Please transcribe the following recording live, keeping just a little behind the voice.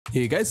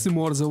Hey guys, San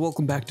Andreas,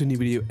 welcome back to a new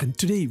video, and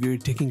today we're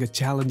taking a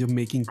challenge of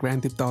making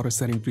Grand Theft Auto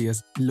San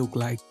Andreas look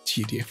like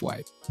GTA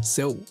 5.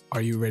 So,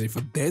 are you ready for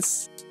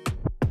this?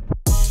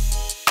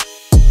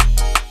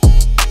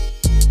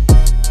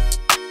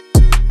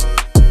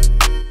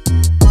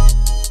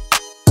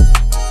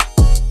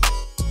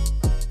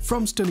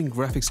 From stunning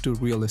graphics to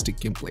realistic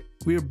gameplay,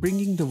 we are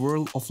bringing the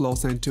world of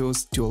Los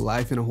Santos to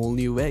life in a whole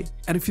new way.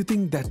 And if you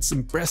think that's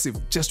impressive,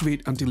 just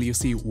wait until you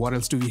see what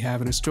else do we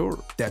have in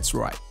store. That's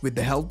right, with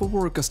the help of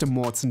our custom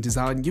mods and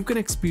design, you can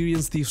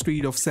experience the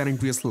street of San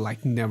Andreas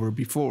like never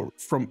before.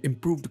 From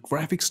improved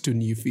graphics to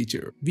new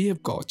feature, we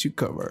have got you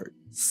covered.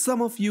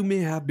 Some of you may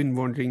have been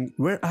wondering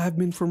where I have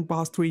been from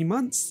past 3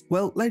 months.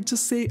 Well, let's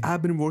just say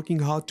I've been working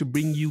hard to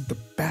bring you the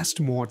best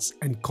mods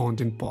and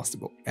content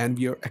possible, and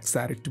we are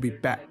excited to be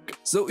back.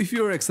 So if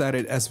you're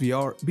excited as we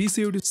are, be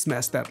sure to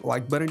smash that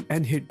like button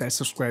and hit that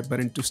subscribe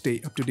button to stay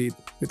up to date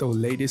with our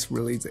latest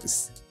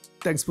releases.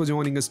 Thanks for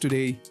joining us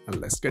today, and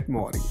let's get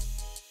modding.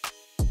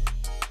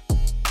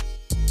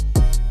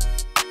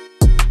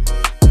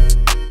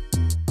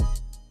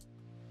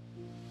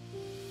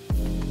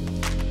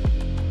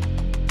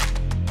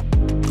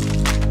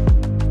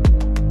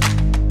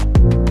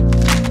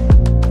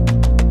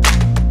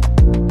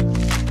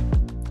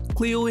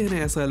 Clio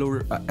and SI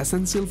loader are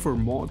essential for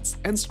mods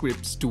and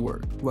scripts to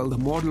work, while the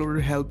mod loader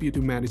help you to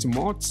manage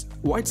mods.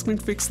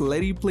 Widescreen fix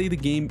let you play the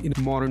game in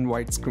modern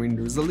widescreen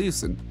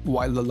resolution,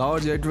 while the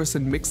large address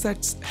and mix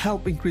sets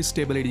help increase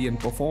stability and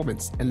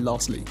performance. And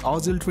lastly,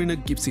 Agile Trainer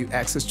gives you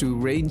access to a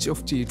range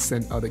of cheats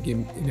and other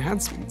game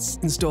enhancements.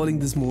 Installing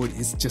this mod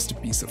is just a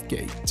piece of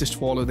cake. Just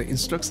follow the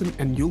instruction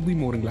and you'll be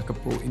modding like a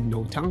pro in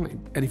no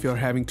time. And if you're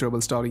having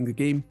trouble starting the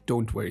game,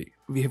 don't worry,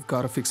 we have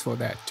got a fix for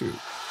that too.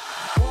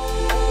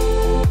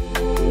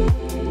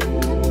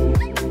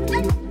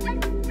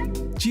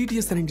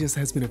 GTA San Andreas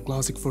has been a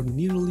classic for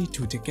nearly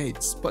 2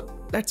 decades, but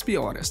let's be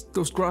honest,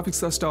 those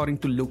graphics are starting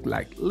to look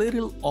like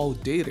little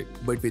outdated.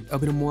 But with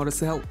Abhinav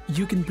Modders' help,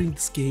 you can bring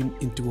this game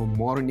into a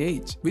modern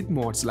age with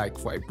mods like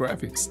 5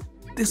 graphics.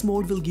 This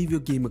mod will give your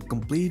game a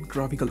complete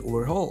graphical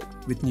overhaul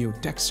with new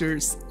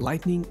textures,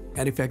 lighting,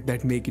 and effects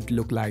that make it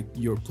look like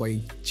you're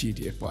playing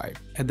GTA 5.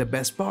 And the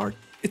best part?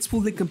 It's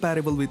fully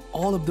compatible with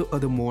all of the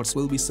other mods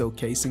we'll be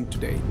showcasing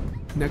today.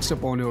 Next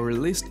up on our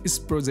list is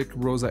Project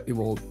Rosa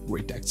Evolve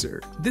Retexture.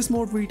 This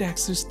mod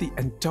retextures the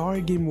entire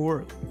game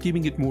world,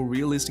 giving it more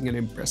realistic and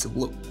impressive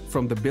look.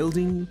 From the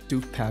building to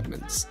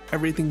pavements,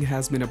 everything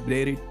has been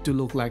updated to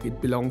look like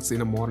it belongs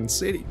in a modern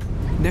city.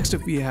 Next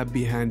up we have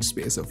Behind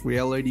Space of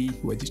Reality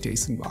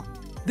Vegetation Mod.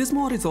 This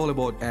mod is all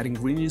about adding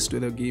greenness to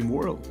the game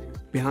world.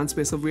 Behind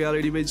Space of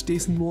Reality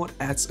Vegetation mod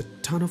adds a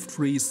ton of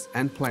trees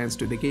and plants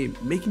to the game,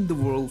 making the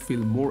world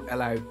feel more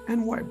alive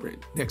and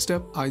vibrant. Next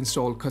up, I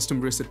installed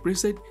Custom Reset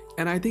preset,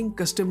 and I think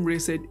Custom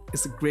Reset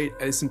is a great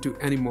addition to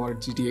any modern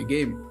GTA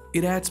game.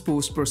 It adds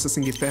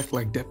post-processing effects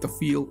like depth of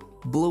field,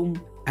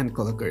 bloom, and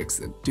color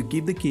correction to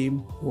give the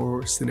game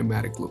more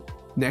cinematic look.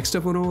 Next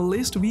up on our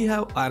list, we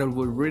have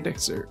Idlewood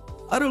Retexture.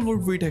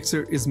 Idlewood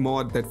Retexture is a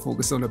mod that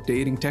focuses on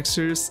updating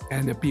textures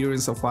and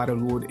appearance of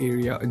Idlewood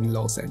area in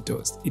Los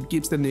Santos. It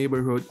gives the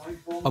neighborhood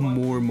a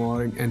more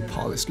modern and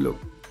polished look.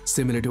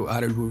 Similar to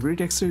Idlewood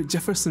Retexture,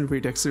 Jefferson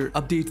Retexture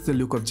updates the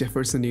look of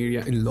Jefferson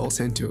area in Los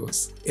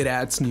Santos. It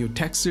adds new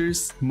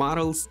textures,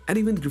 models, and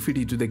even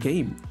graffiti to the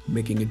game,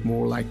 making it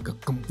more like a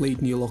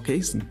complete new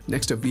location.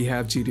 Next up we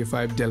have GTA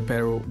 5 Del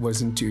Perro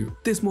version 2.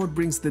 This mod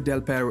brings the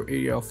Del Perro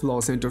area of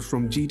Los Santos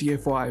from GTA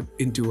 5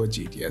 into a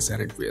GTA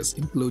San Andreas,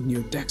 include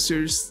new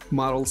textures,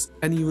 models,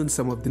 and even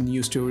some of the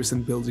new stores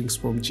and buildings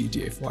from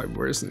GTA 5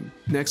 version.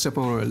 Next up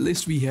on our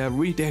list we have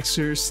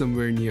Retexture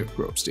Somewhere Near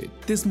Grove State.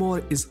 This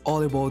mod is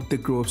all about the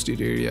Grove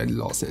State area in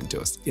Los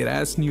Santos. It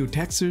adds new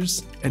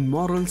textures and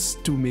models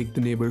to make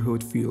the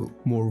neighborhood feel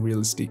more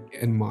realistic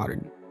and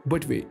modern.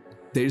 But wait,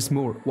 there's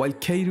more. While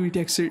K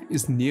Retexture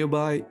is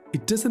nearby,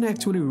 it doesn't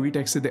actually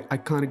retexture the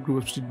iconic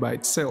Grove Street by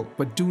itself,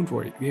 but don't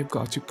worry, we have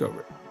got you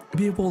covered.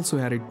 We have also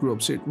added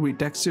Grove Street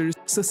retextures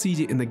so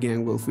CJ and the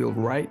gang will feel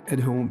right at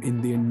home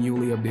in their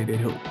newly updated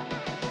hood.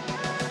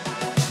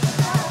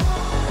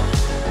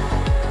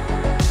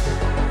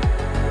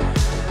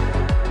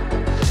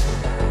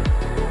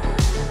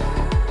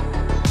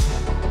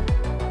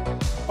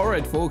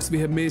 Alright folks, we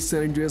have made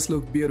San Andreas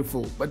look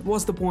beautiful, but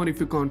what's the point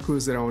if you can't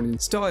cruise around in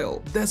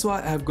style? That's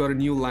why I've got a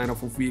new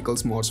lineup of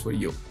vehicles mods for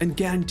you, and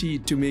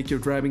guaranteed to make your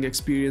driving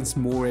experience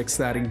more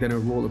exciting than a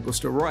roller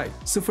coaster ride.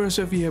 So first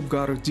off, we have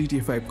got a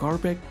GTA 5 car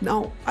pack.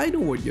 Now, I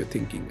know what you're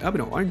thinking,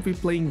 Abhinav, aren't we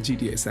playing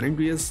GTA San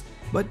Andreas?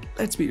 But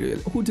let's be real,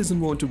 who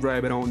doesn't want to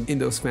drive around in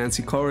those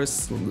fancy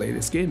cars from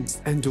latest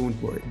games? And don't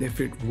worry, they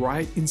fit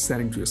right in San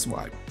Andreas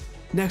vibe.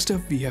 Next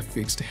up, we have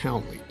fixed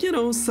handling. You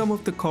know, some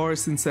of the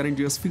cars in San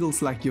Andreas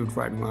feels like you're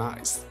driving on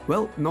ice.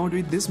 Well, not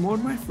with this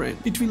mod, my friend.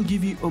 It will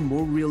give you a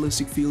more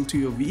realistic feel to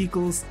your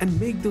vehicles and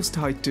make those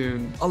tight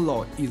turns a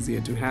lot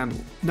easier to handle.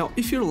 Now,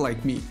 if you're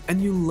like me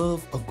and you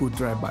love a good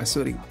drive-by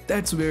shooting,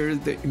 that's where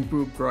the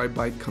improved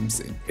drive-by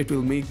comes in. It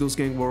will make those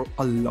gang war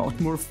a lot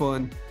more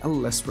fun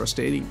and less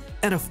frustrating.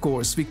 And of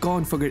course, we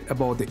can't forget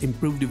about the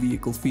improved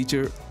vehicle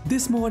feature.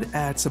 This mod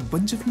adds a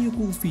bunch of new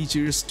cool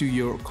features to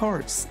your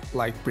cars,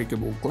 like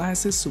breakable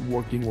glass,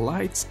 working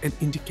lights, and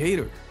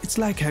indicator. It's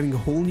like having a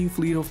whole new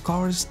fleet of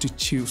cars to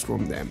choose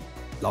from them.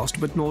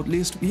 Last but not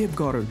least, we have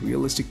got a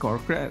realistic car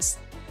crash.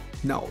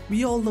 Now,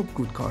 we all love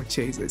good car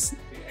chases,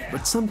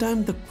 but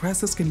sometimes the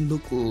crashes can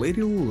look a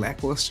little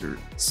lackluster.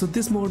 So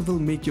this mod will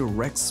make your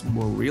wrecks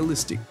more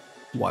realistic,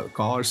 while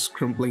cars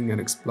crumbling and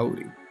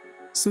exploding.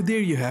 So there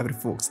you have it,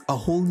 folks, a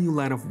whole new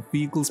line of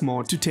vehicles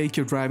mod to take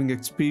your driving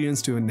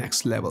experience to a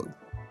next level.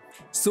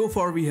 So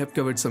far we have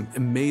covered some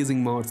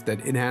amazing mods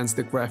that enhance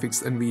the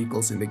graphics and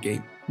vehicles in the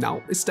game.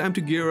 Now it's time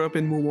to gear up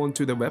and move on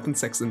to the weapon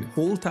section.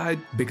 Hold tight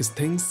because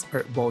things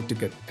are about to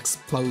get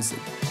explosive.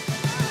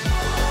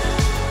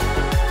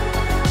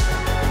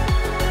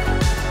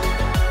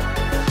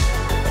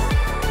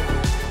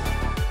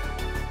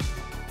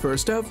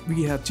 First up,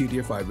 we have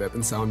GTA 5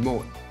 weapon sound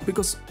mode.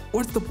 Because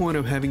what's the point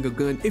of having a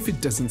gun if it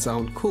doesn't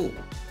sound cool,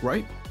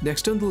 right?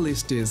 Next on the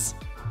list is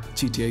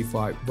GTA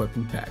 5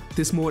 Weapon Pack.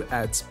 This mode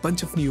adds a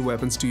bunch of new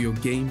weapons to your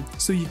game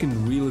so you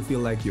can really feel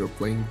like you're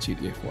playing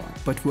GTA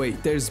 5. But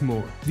wait, there's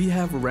more. We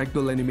have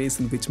ragdoll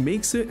animation which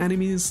makes your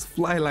enemies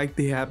fly like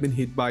they have been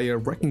hit by a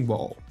wrecking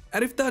ball.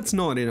 And if that's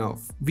not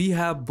enough, we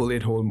have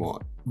bullet hole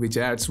mod, which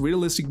adds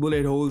realistic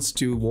bullet holes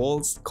to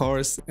walls,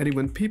 cars, and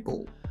even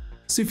people.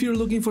 So if you're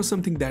looking for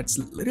something that's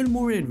a little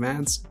more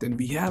advanced, then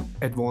we have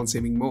advanced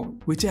aiming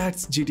mode, which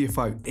adds GTA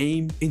 5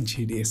 aim in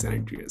GTA San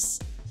Andreas.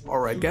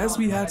 Alright guys,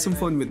 we had some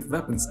fun with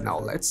weapons. Now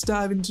let's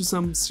dive into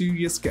some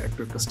serious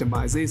character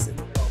customization.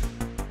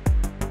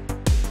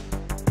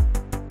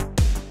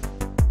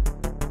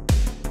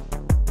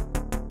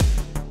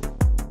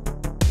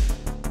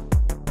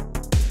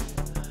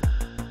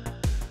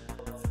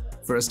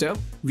 First up,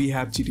 we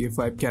have GTA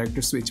 5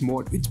 character switch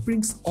mode, which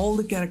brings all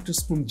the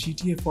characters from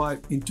GTA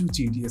 5 into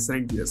GTA San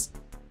Andreas.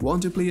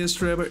 Want to play as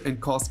Trevor and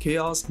cause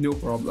chaos? No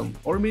problem.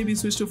 Or maybe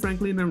switch to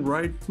Franklin and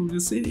ride through the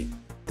city.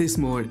 This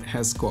mod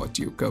has got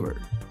you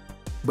covered.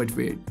 But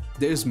wait,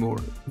 there's more.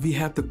 We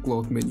have the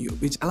cloth menu,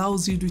 which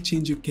allows you to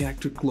change your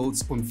character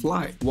clothes on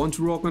fly. Want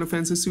to rock on a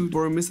fancy suit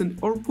for a mission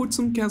or put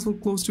some casual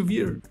clothes to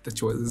wear? The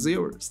choice is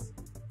yours.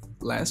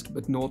 Last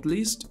but not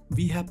least,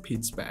 we have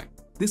Pitts Pack.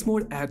 This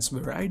mod adds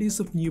varieties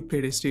of new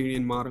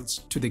pedestrian models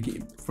to the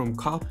game, from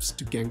cops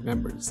to gang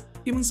members,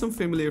 even some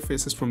familiar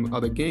faces from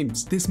other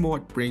games. This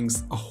mod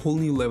brings a whole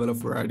new level of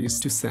varieties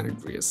to San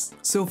Andreas.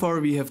 So far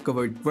we have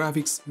covered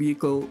graphics,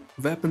 vehicle,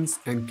 weapons,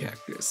 and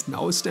characters.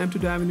 Now it's time to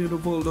dive into the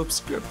world of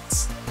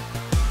scripts.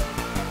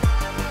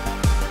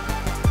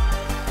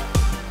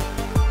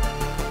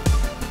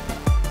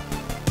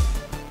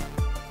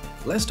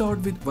 Let's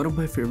start with one of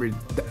my favorite,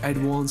 the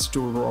Advanced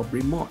Store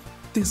Robbery mod.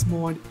 This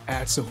mod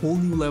adds a whole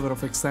new level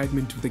of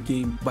excitement to the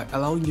game by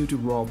allowing you to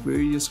rob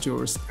various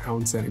stores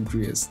around San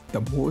Andreas.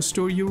 The more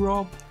stores you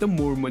rob, the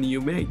more money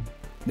you make.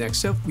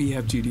 Next up, we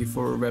have GTA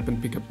 4 Weapon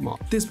Pickup mod.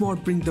 This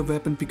mod brings the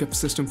weapon pickup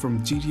system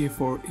from GTA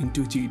 4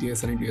 into GTA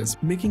San Andreas,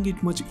 making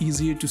it much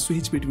easier to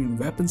switch between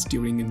weapons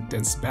during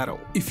intense battle.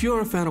 If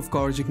you're a fan of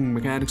carjacking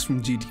mechanics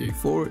from GTA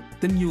 4,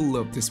 then you'll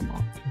love this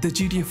mod. The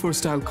GTA 4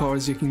 style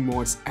carjacking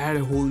mods add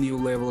a whole new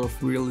level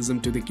of realism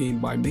to the game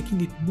by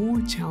making it more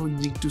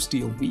challenging to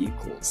steal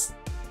vehicles.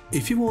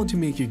 If you want to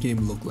make your game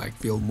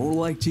feel more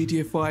like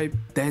GTA 5,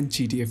 then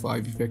GTA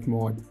 5 Effect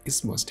mod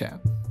is must-have.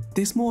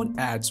 This mod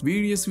adds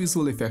various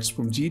visual effects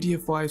from GTA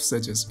 5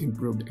 such as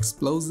improved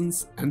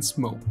explosions and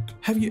smoke.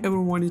 Have you ever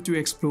wanted to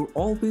explore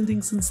all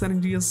buildings in San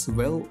Andreas?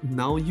 Well,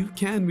 now you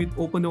can with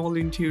Open All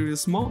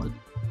Interiors mod.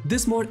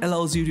 This mod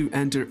allows you to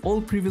enter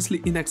all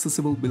previously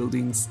inaccessible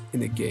buildings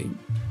in a game.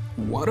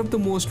 One of the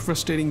most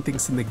frustrating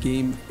things in the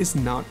game is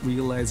not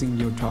realizing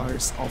your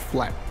tires are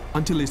flat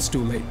until it's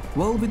too late.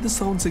 Well, with the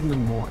sound signal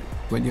mod,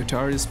 when your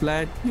tire is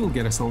flat, you'll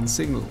get a sound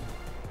signal.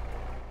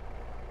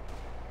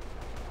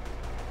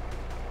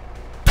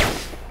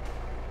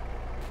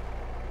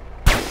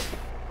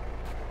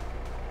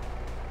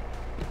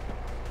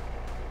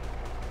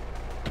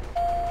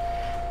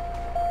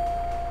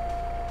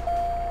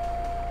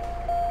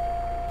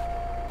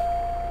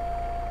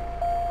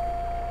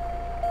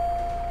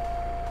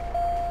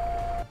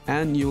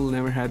 And you'll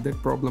never have that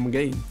problem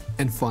again.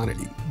 And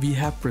finally, we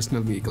have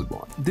Personal Vehicle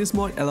mod. This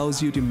mod allows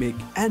you to make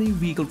any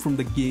vehicle from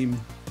the game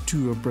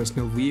to your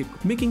personal vehicle,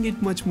 making it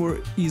much more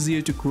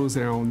easier to cruise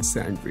around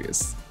San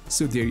Andreas.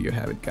 So there you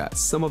have it guys,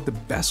 some of the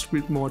best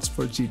script mods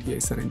for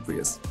GTA San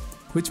Andreas.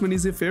 Which one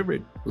is your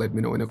favorite? Let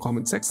me know in the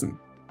comment section.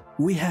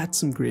 We had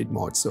some great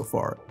mods so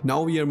far.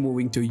 Now we are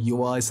moving to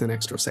UIs and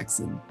extra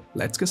section.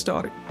 Let's get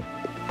started.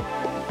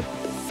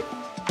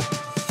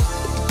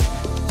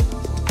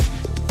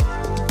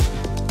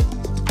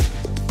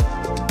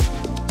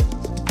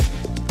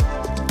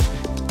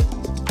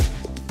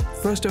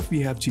 First up, we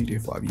have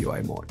GTA 5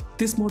 UI mod.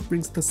 This mod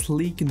brings the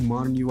sleek and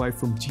modern UI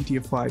from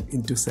GTA 5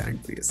 into San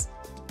Andreas.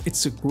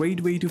 It's a great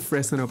way to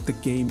freshen up the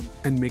game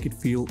and make it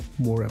feel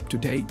more up to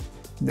date.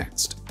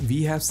 Next,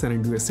 we have San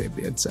Andreas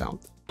ambient sound.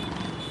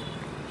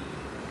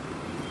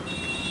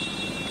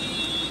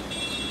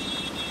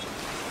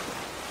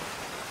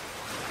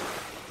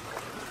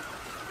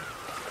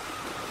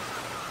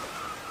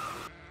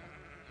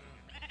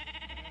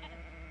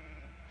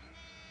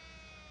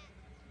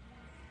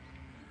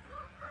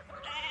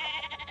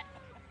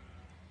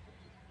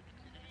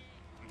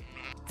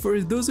 For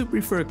those who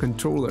prefer a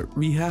controller,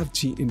 we have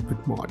G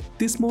Input mod.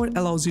 This mod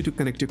allows you to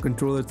connect your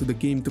controller to the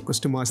game to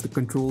customize the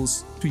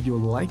controls to your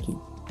liking.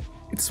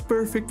 It's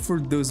perfect for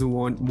those who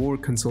want more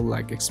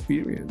console-like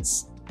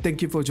experience.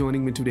 Thank you for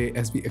joining me today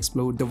as we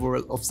explored the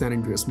world of San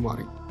Andreas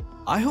modding.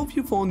 I hope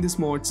you found these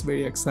mods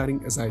very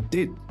exciting as I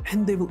did,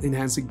 and they will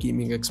enhance your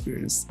gaming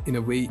experience in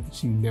a way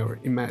you never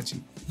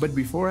imagined. But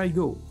before I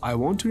go, I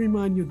want to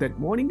remind you that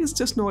modding is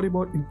just not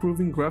about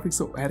improving graphics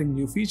or adding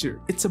new features.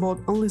 It's about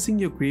unleashing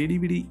your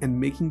creativity and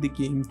making the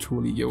game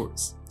truly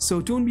yours.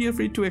 So don't be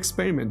afraid to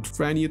experiment,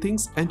 try new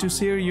things, and to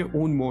share your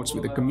own mods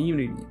with the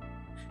community.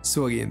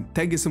 So again,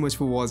 thank you so much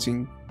for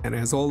watching, and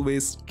as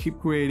always, keep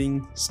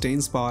creating, stay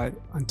inspired.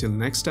 Until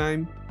next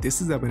time,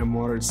 this is Abhinav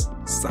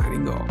Modders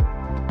signing off.